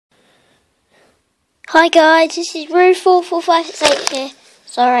Hi guys, this is Rue4456 here.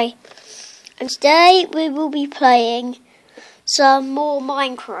 Sorry. And today we will be playing some more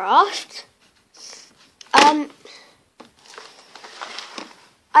Minecraft. I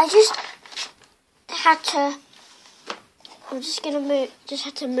just had to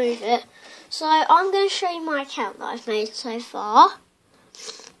move it. So I'm gonna show you my account that I've made so far.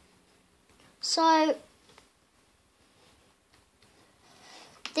 So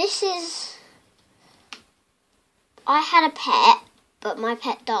this is, I had a pet, but my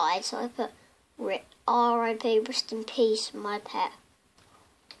pet died, so I put R.I.P. rest in peace, my pet.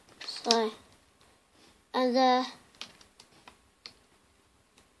 So, and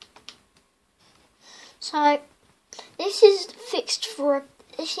so this is fixed for.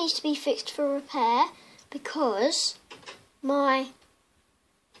 This needs to be fixed for repair because my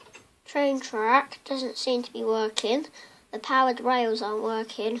train track doesn't seem to be working. The powered rails aren't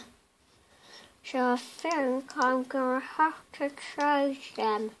working. So I think I'm going to have to change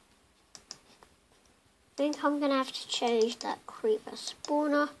them. I think I'm going to have to change that creeper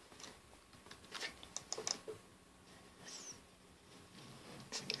spawner.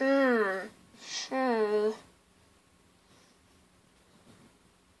 So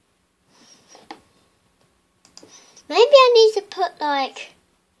maybe I need to put like,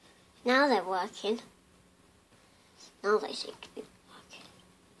 now they're working. Now they seem to be working.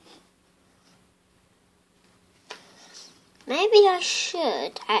 Maybe I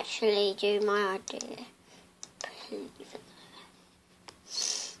should actually do my idea.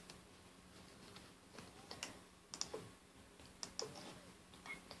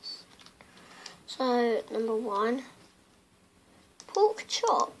 So, number one, pork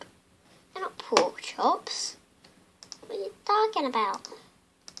chop. They're not pork chops. What are you talking about?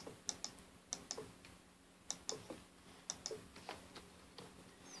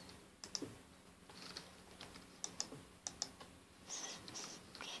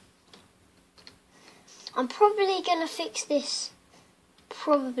 I'm probably going to fix this.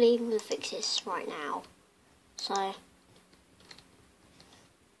 Probably going to fix this right now. So.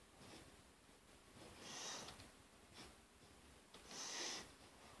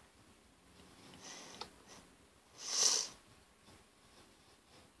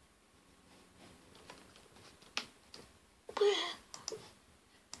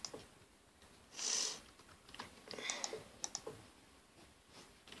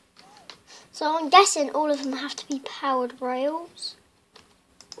 So I'm guessing all of them have to be powered rails.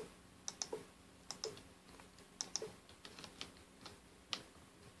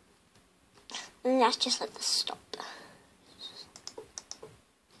 And that's just like the stop.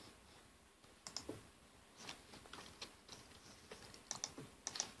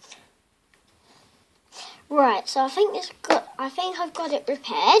 Right, so I think I've got it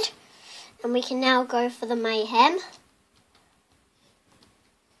repaired, and we can now go for the mayhem.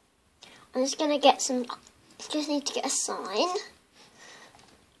 I'm just gonna get some. Just need to get a sign.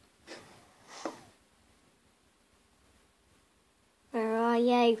 Where are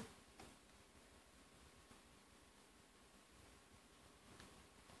you?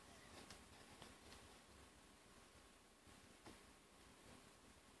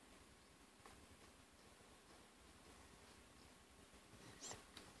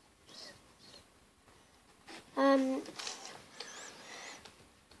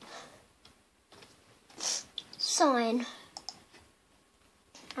 Sign.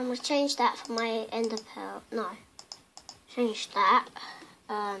 I'm gonna change that for my ender pearl. No, change that.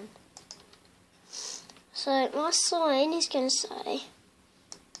 So my sign is gonna say.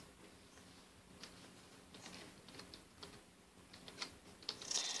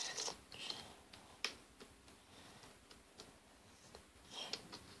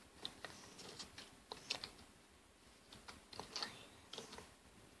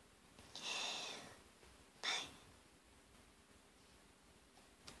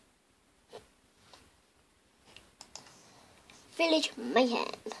 Village mayhem.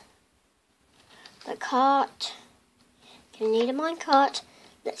 The cart. Gonna need a minecart.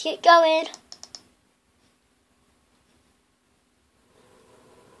 Let's get going.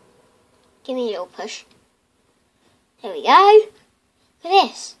 Give me a little push. There we go. Look at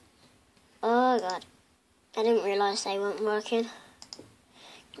this. Oh god. I didn't realise they weren't working.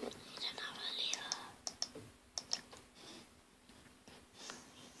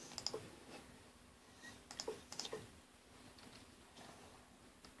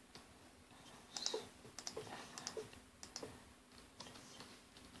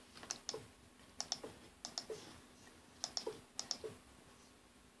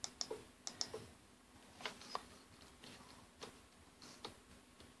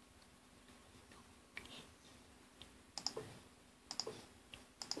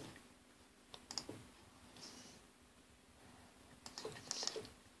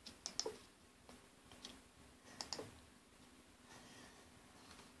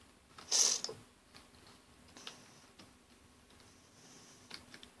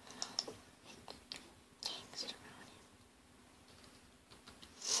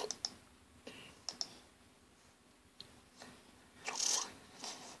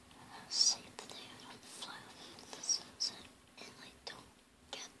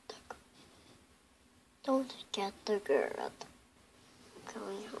 get the girl.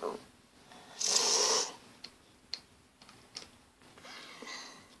 Going home.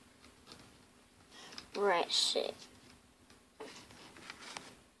 Right, shit.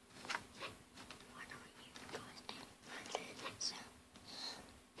 Why don't you guys do so?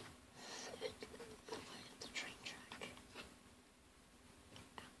 The train track.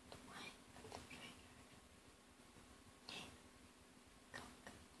 Out the way of the train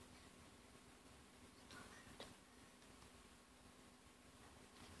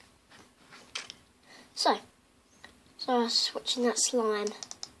track. So I was switching that slime.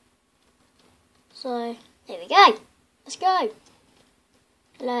 So, there we go. Let's go.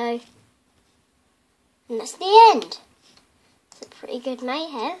 Hello. And that's the end. It's a pretty good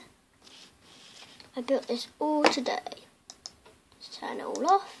mayhem. I built this all today. Let's turn it all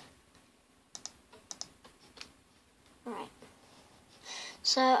off. Right.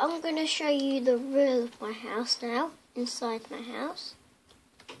 So, I'm going to show you the real of my house now. Inside my house.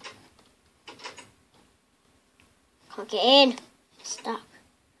 Can't get in. Stuck.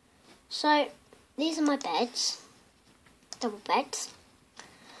 So, these are my beds. Double beds.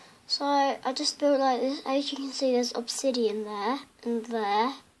 So, I just built like this. As you can see, there's obsidian there and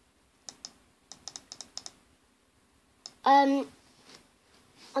there. And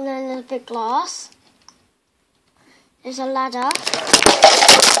then there's a big glass. There's a ladder.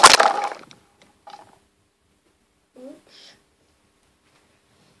 Oops.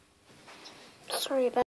 Sorry about